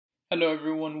Hello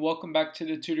everyone, welcome back to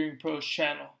the Tutoring Pros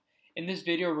channel. In this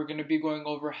video we're going to be going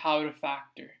over how to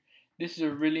factor. This is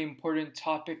a really important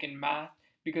topic in math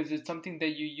because it's something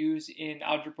that you use in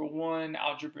Algebra 1,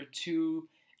 Algebra 2,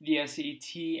 the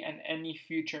SAT, and any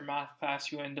future math class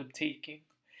you end up taking.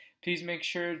 Please make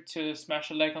sure to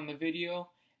smash a like on the video,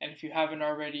 and if you haven't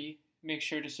already, make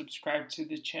sure to subscribe to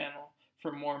the channel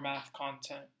for more math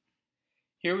content.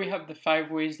 Here we have the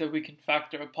 5 ways that we can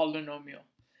factor a polynomial.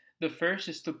 The first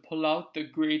is to pull out the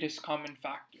greatest common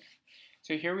factor.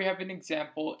 So here we have an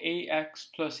example, ax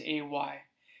plus ay.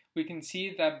 We can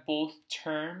see that both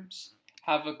terms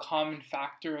have a common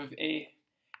factor of a.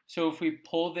 So if we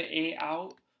pull the a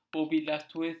out, we'll be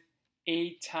left with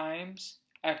a times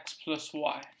x plus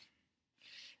y.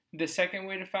 The second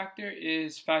way to factor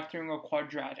is factoring a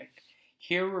quadratic.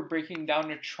 Here we're breaking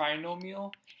down a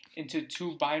trinomial into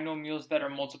two binomials that are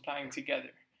multiplying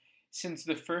together. Since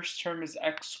the first term is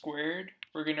x squared,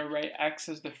 we're going to write x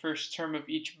as the first term of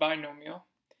each binomial.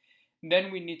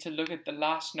 Then we need to look at the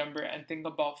last number and think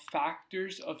about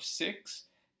factors of 6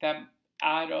 that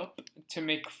add up to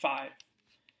make 5.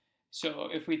 So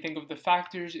if we think of the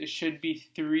factors, it should be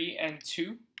 3 and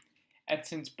 2. And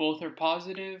since both are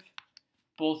positive,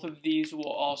 both of these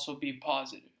will also be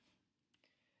positive.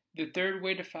 The third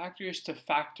way to factor is to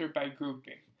factor by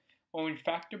grouping. When we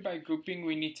factor by grouping,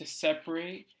 we need to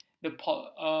separate the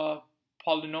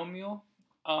polynomial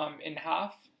in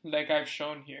half, like I've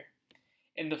shown here.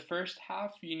 In the first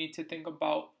half, you need to think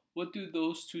about what do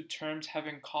those two terms have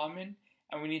in common,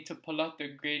 and we need to pull out the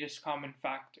greatest common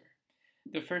factor.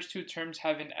 The first two terms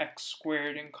have an x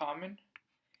squared in common,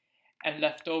 and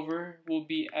left over will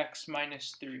be x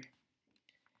minus 3.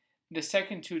 The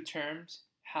second two terms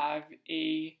have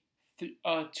a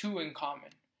 2 in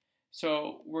common,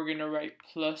 so we're going to write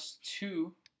plus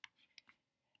 2.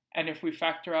 And if we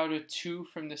factor out a 2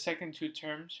 from the second two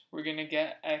terms, we're going to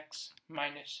get x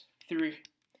minus 3.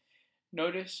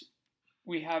 Notice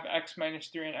we have x minus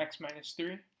 3 and x minus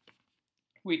 3.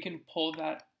 We can pull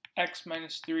that x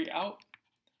minus 3 out,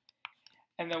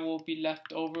 and then we'll be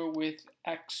left over with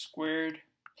x squared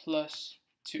plus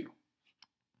 2.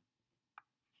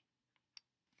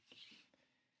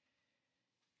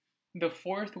 The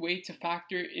fourth way to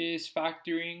factor is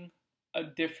factoring a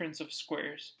difference of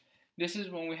squares. This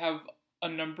is when we have a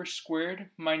number squared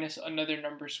minus another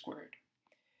number squared.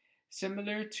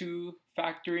 Similar to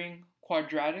factoring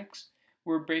quadratics,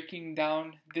 we're breaking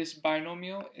down this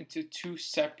binomial into two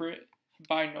separate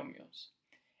binomials.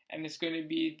 And it's going to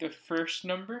be the first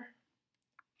number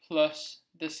plus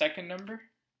the second number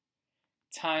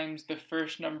times the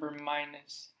first number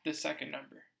minus the second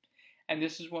number. And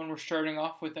this is when we're starting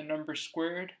off with a number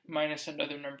squared minus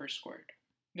another number squared.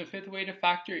 The fifth way to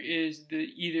factor is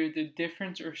either the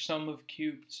difference or sum of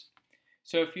cubes.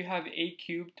 So if you have a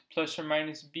cubed plus or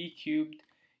minus b cubed,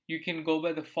 you can go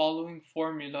by the following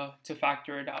formula to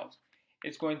factor it out.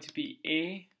 It's going to be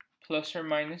a plus or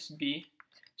minus b.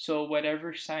 So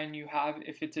whatever sign you have,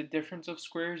 if it's a difference of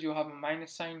squares, you'll have a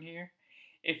minus sign here.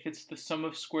 If it's the sum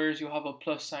of squares, you'll have a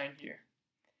plus sign here.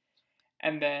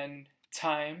 And then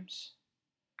times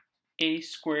a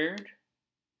squared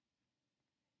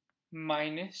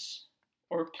minus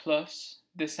or plus,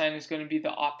 this sign is going to be the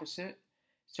opposite.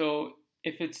 So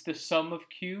if it's the sum of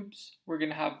cubes, we're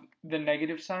going to have the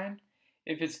negative sign.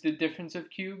 If it's the difference of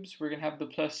cubes, we're going to have the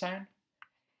plus sign,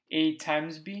 a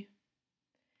times b.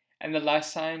 And the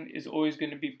last sign is always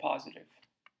going to be positive,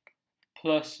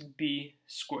 plus b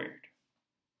squared.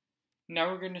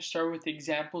 Now we're going to start with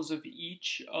examples of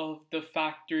each of the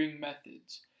factoring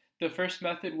methods. The first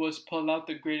method was pull out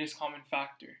the greatest common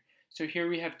factor. So here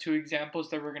we have two examples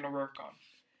that we're going to work on.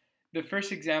 The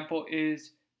first example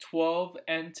is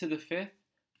 12n to the 5th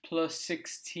plus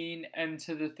 16n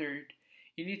to the 3rd.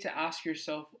 You need to ask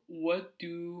yourself, what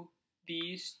do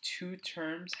these two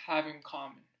terms have in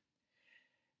common?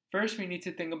 First, we need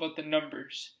to think about the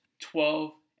numbers,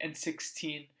 12 and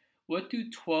 16. What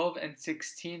do 12 and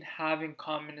 16 have in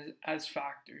common as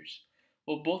factors?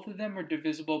 Well, both of them are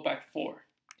divisible by 4.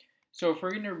 So if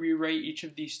we're going to rewrite each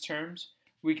of these terms,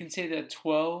 we can say that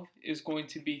 12 is going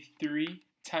to be 3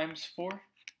 times 4.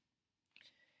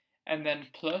 And then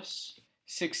plus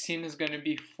 16 is going to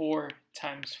be 4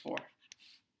 times 4.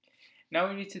 Now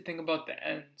we need to think about the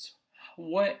ends.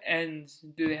 What ends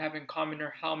do they have in common,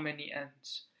 or how many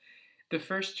ends? The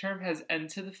first term has n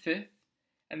to the 5th,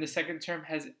 and the second term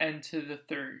has n to the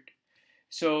 3rd.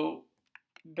 So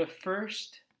the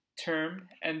first term,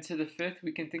 n to the 5th,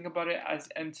 we can think about it as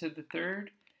n to the 3rd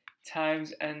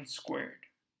times n squared.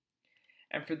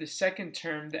 And for the second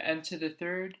term, the n to the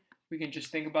 3rd, we can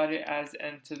just think about it as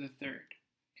n to the 3rd.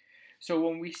 So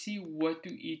when we see what do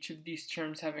each of these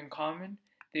terms have in common,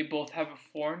 they both have a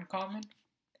 4 in common,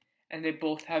 and they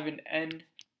both have an n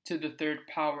to the third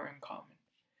power in common.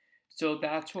 So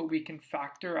that's what we can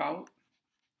factor out,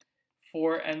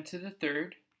 4n to the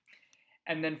third.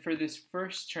 And then for this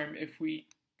first term, if we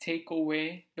take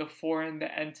away the 4 and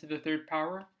the n to the third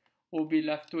power, we'll be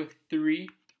left with 3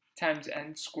 times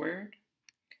n squared,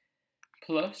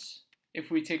 plus,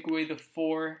 if we take away the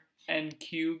 4n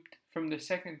cubed from the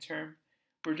second term,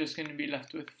 we're just going to be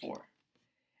left with 4.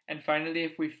 And finally,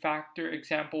 if we factor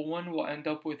example 1, we'll end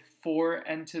up with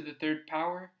 4n to the third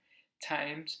power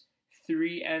times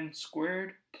 3n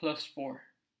squared plus 4.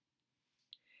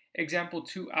 Example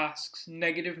 2 asks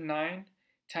negative 9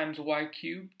 times y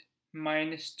cubed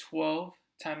minus 12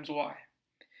 times y.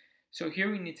 So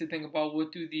here we need to think about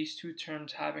what do these two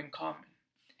terms have in common.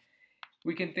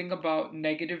 We can think about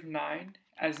negative 9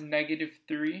 as negative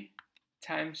 3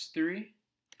 times 3.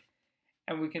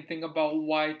 And we can think about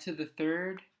y to the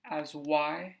third as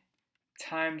y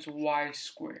times y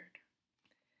squared.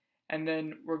 And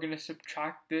then we're going to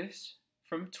subtract this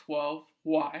from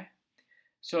 12y.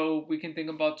 So we can think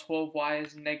about 12y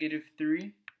as negative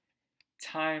 3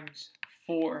 times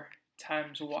 4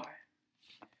 times y.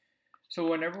 So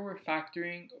whenever we're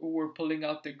factoring or we're pulling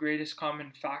out the greatest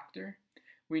common factor,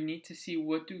 we need to see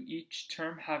what do each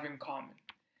term have in common.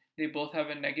 They both have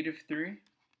a negative 3,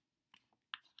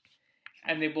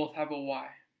 and they both have a y.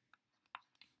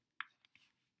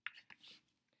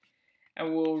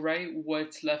 And we'll write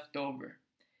what's left over.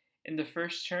 In the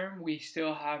first term, we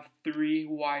still have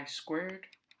 3y squared,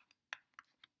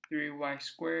 3y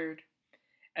squared.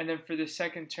 And then for the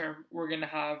second term, we're going to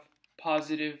have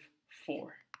positive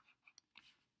 4,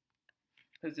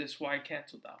 because this y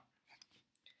canceled out.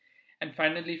 And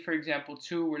finally, for example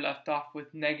 2, we're left off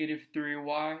with negative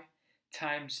 3y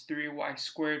times 3y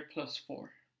squared plus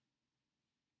 4.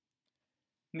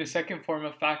 The second form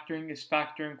of factoring is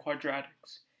factoring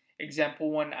quadratics.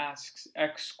 Example 1 asks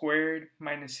x squared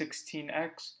minus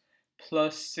 16x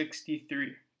plus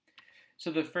 63.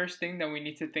 So the first thing that we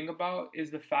need to think about is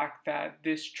the fact that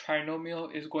this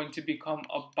trinomial is going to become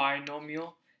a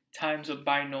binomial times a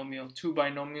binomial, two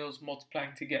binomials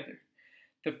multiplying together.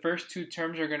 The first two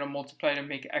terms are going to multiply to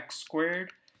make x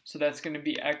squared, so that's going to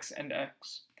be x and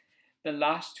x. The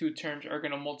last two terms are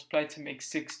going to multiply to make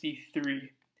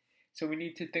 63. So we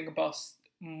need to think about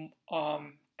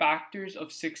factors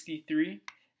of 63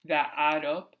 that add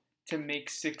up to make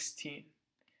 16.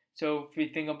 So if we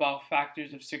think about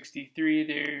factors of 63,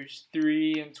 there's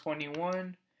 3 and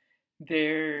 21,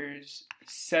 there's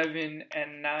 7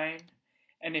 and 9,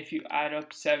 and if you add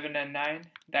up 7 and 9,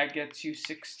 that gets you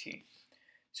 16.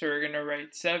 So we're going to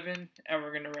write 7 and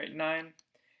we're going to write 9.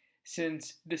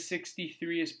 Since the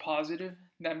 63 is positive,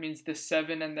 that means the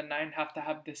 7 and the 9 have to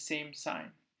have the same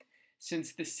sign.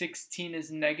 Since the 16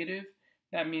 is negative,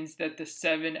 that means that the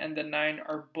 7 and the 9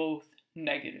 are both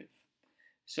negative.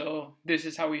 So this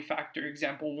is how we factor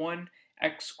example 1.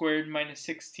 X squared minus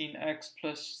 16x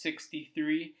plus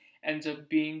 63 ends up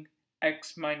being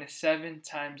x minus 7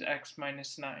 times x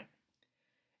minus 9.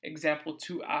 Example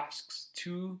 2 asks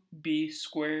 2b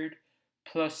squared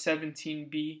plus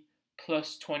 17b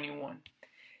plus 21.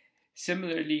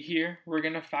 Similarly here, we're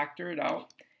going to factor it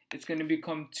out. It's going to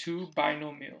become two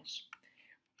binomials.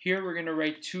 Here we're going to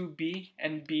write 2b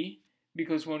and b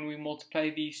because when we multiply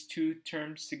these two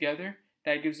terms together,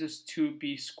 that gives us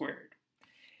 2b squared.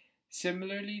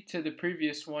 Similarly to the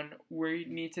previous one, we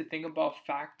need to think about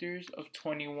factors of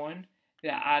 21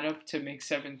 that add up to make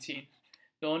 17.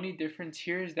 The only difference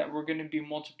here is that we're going to be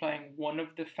multiplying one of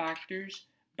the factors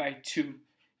by 2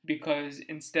 because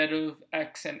instead of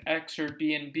x and x or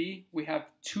b and b, we have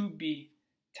 2b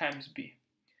times b.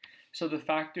 So the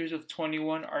factors of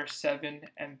 21 are 7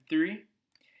 and 3.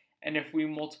 And if we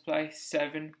multiply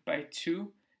 7 by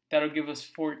 2, that'll give us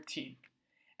 14.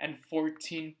 And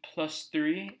 14 plus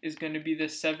 3 is going to be the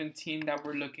 17 that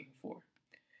we're looking for.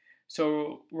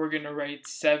 So we're going to write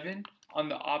 7 on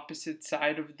the opposite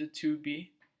side of the 2b.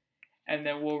 And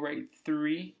then we'll write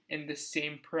 3 in the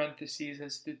same parentheses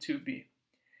as the 2b.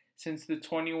 Since the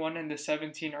 21 and the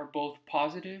 17 are both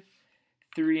positive,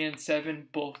 3 and 7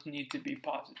 both need to be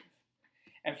positive.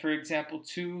 And for example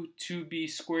 2, 2b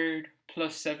squared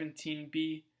plus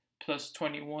 17b plus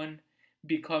 21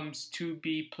 becomes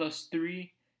 2b plus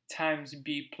 3 times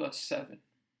b plus 7.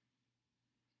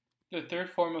 The third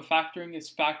form of factoring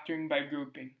is factoring by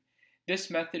grouping. This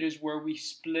method is where we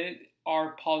split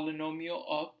our polynomial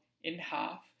up in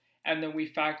half and then we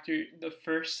factor the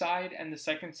first side and the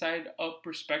second side up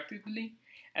respectively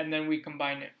and then we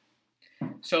combine it.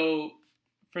 So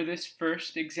For this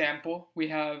first example, we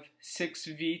have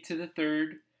 6v to the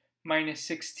third minus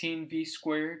 16v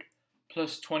squared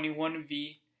plus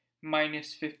 21v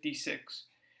minus 56.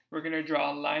 We're going to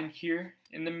draw a line here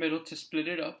in the middle to split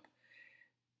it up.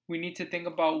 We need to think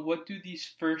about what do these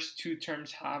first two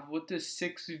terms have. What does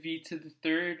 6v to the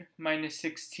third minus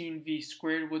 16v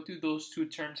squared, what do those two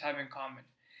terms have in common?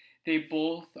 They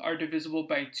both are divisible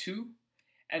by 2,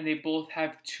 and they both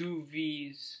have 2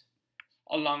 v's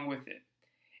along with it.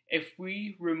 If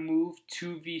we remove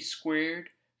 2v squared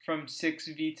from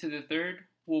 6v to the third,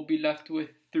 we'll be left with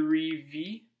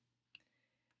 3v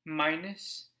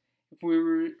minus, if we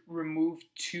remove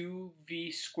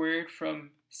 2v squared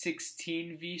from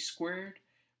 16v squared,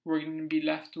 we're going to be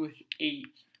left with 8.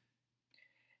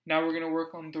 Now we're going to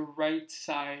work on the right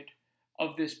side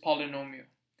of this polynomial.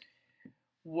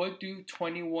 What do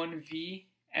 21v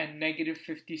and negative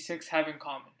 56 have in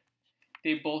common?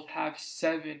 They both have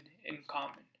 7 in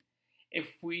common. If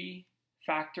we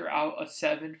factor out a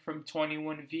 7 from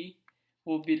 21v,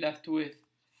 we'll be left with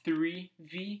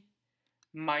 3v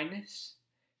minus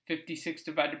 56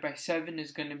 divided by 7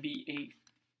 is going to be 8.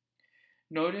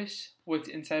 Notice what's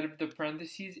inside of the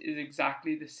parentheses is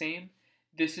exactly the same.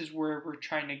 This is where we're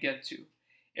trying to get to.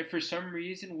 If for some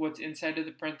reason what's inside of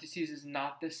the parentheses is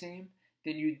not the same,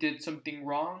 then you did something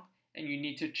wrong and you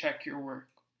need to check your work.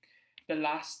 The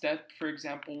last step for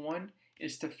example 1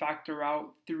 is to factor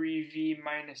out 3v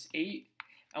minus 8,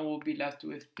 and we'll be left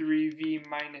with 3v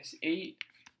minus 8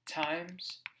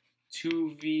 times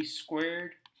 2v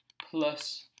squared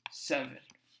plus 7.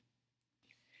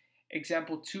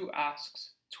 Example 2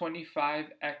 asks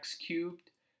 25x cubed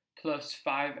plus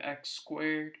 5x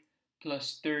squared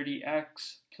plus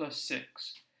 30x plus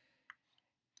 6.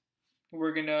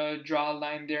 We're going to draw a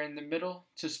line there in the middle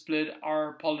to split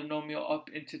our polynomial up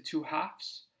into 2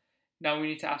 halves. Now we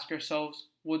need to ask ourselves,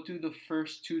 what do the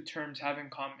first two terms have in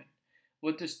common?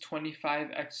 What does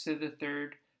 25x to the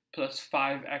third plus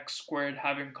 5x squared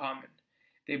have in common?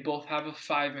 They both have a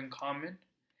 5 in common,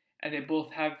 and they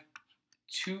both have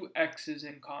 2 x's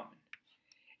in common.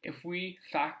 If we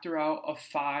factor out a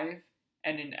 5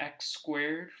 and an x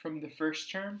squared from the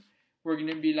first term, we're going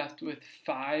to be left with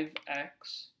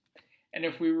 5x. And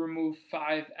if we remove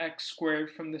 5x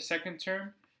squared from the second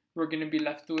term, we're going to be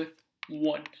left with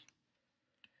 1.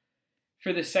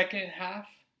 For the second half,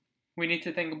 we need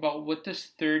to think about what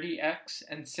does 30x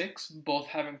and 6 both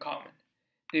have in common.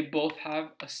 They both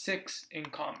have a 6 in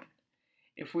common.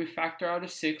 If we factor out a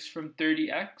 6 from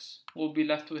 30x, we'll be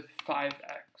left with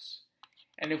 5x.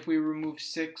 And if we remove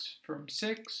 6 from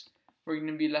 6, we're going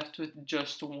to be left with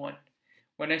just 1.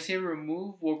 When I say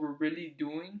remove, what we're really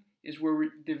doing is we're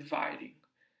dividing.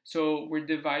 So we're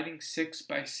dividing 6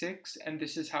 by 6, and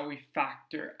this is how we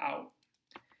factor out.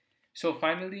 So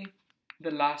finally,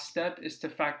 the last step is to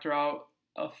factor out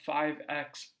a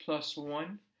 5x plus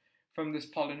 1 from this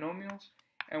polynomial,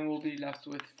 and we'll be left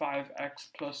with 5x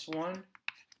plus 1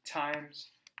 times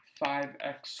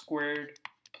 5x squared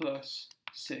plus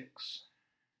 6.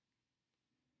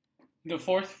 The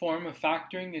fourth form of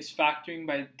factoring is factoring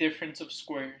by difference of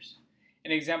squares.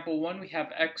 In example 1, we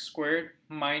have x squared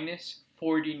minus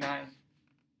 49.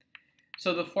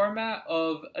 So the format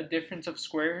of a difference of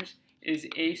squares is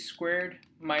a squared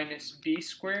minus b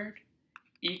squared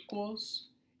equals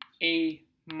a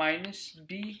minus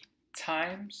b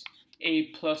times a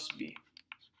plus b.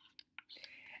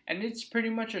 And it's pretty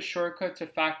much a shortcut to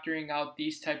factoring out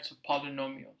these types of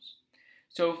polynomials.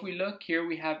 So if we look here,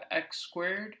 we have x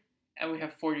squared and we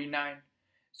have 49.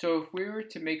 So if we were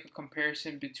to make a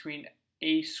comparison between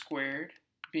a squared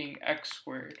being x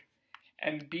squared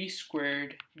and b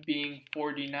squared being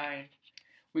 49,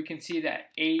 we can see that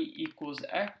a equals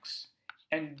x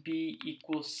and b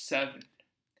equals 7.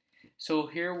 So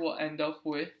here we'll end up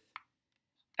with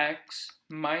x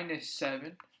minus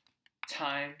 7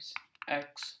 times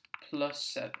x plus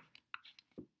 7.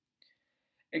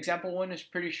 Example 1 is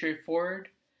pretty straightforward.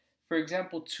 For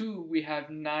example 2, we have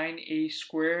 9a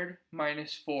squared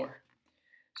minus 4.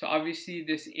 So obviously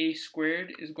this a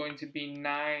squared is going to be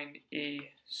 9a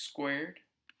squared.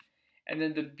 And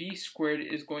then the b squared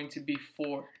is going to be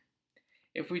 4.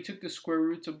 If we took the square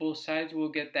roots of both sides, we'll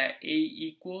get that a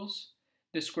equals,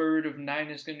 the square root of 9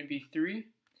 is going to be 3,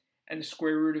 and the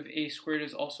square root of a squared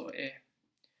is also a.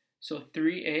 So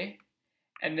 3a,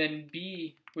 and then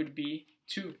b would be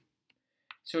 2.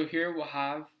 So here we'll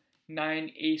have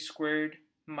 9a squared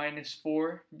minus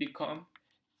 4 become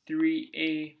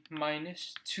 3a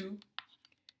minus 2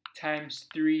 times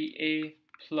 3a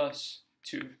plus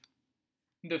 2.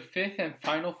 The fifth and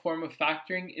final form of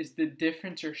factoring is the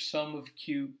difference or sum of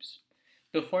cubes.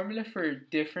 The formula for a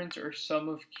difference or sum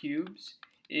of cubes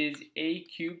is a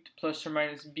cubed plus or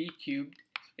minus b cubed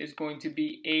is going to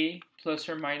be a plus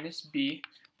or minus b.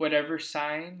 Whatever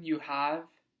sign you have,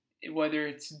 whether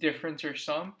it's difference or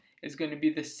sum, is going to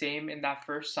be the same in that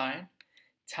first sign,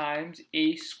 times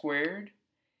a squared.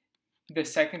 The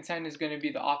second sign is going to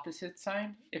be the opposite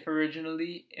sign. If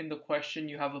originally in the question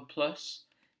you have a plus,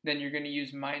 then you're going to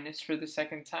use minus for the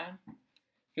second sign,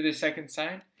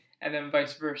 and then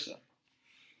vice versa.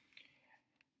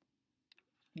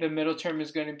 The middle term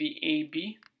is going to be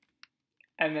ab,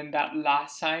 and then that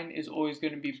last sign is always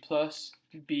going to be plus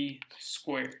b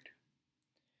squared.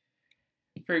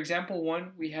 For example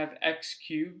 1, we have x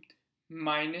cubed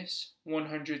minus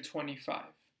 125.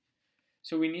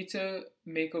 So we need to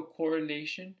make a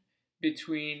correlation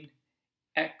between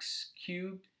x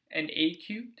cubed and a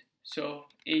cubed. So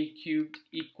a cubed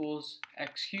equals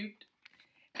x cubed,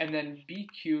 and then b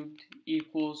cubed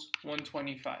equals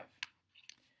 125.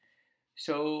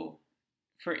 So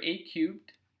for a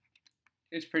cubed,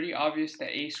 it's pretty obvious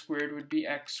that a squared would be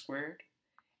x squared,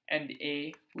 and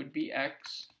a would be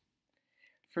x.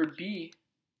 For b,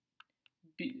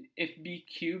 if b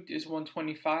cubed is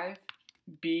 125,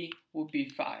 b will be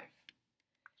 5,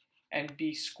 and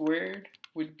b squared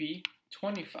would be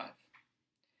 25.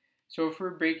 So if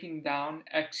we're breaking down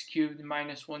x cubed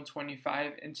minus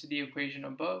 125 into the equation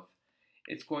above,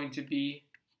 it's going to be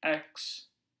x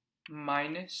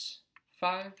minus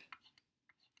 5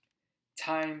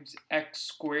 times x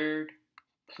squared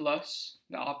plus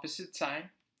the opposite sign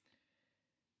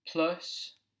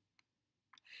plus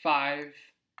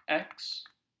 5x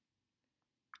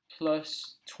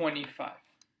plus 25.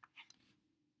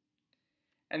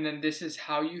 And then this is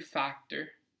how you factor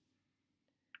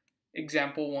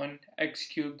example 1, x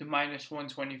cubed minus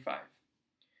 125.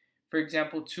 For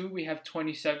example 2, we have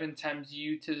 27 times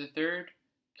u to the third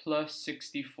plus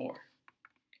 64.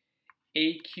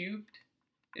 A cubed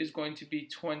is going to be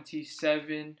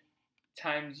 27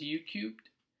 times u cubed,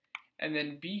 and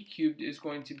then b cubed is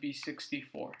going to be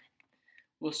 64.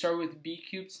 We'll start with b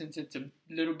cubed since it's a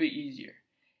little bit easier.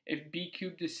 If b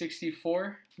cubed is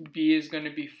 64, b is going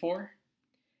to be 4,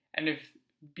 and if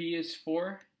b is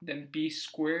 4, then b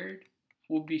squared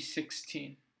will be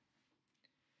 16.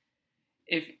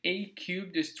 If a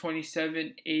cubed is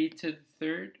 27 a to the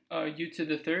third, u to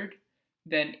the third,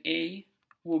 then a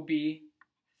will be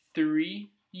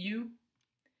 3u,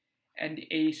 and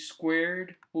a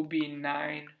squared will be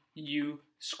 9u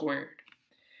squared.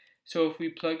 So if we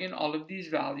plug in all of these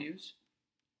values,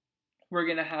 we're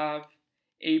going to have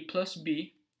a plus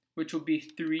b, which will be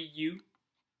 3u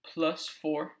plus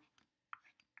 4,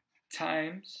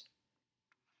 times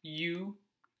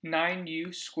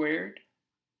 9u squared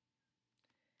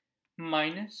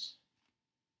minus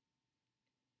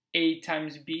a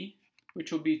times b,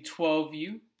 which will be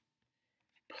 12u,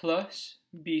 plus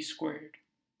b squared,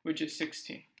 which is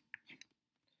 16.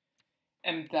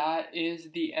 And that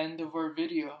is the end of our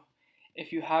video.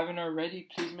 If you haven't already,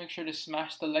 please make sure to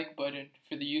smash the like button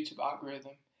for the YouTube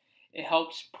algorithm. It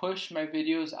helps push my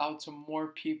videos out to more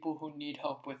people who need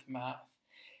help with math.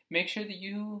 Make sure that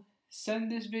you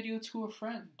send this video to a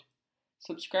friend.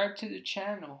 Subscribe to the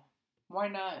channel. Why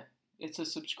not? It's a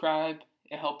subscribe,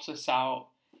 it helps us out,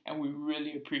 and we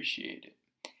really appreciate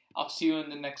it. I'll see you in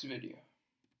the next video.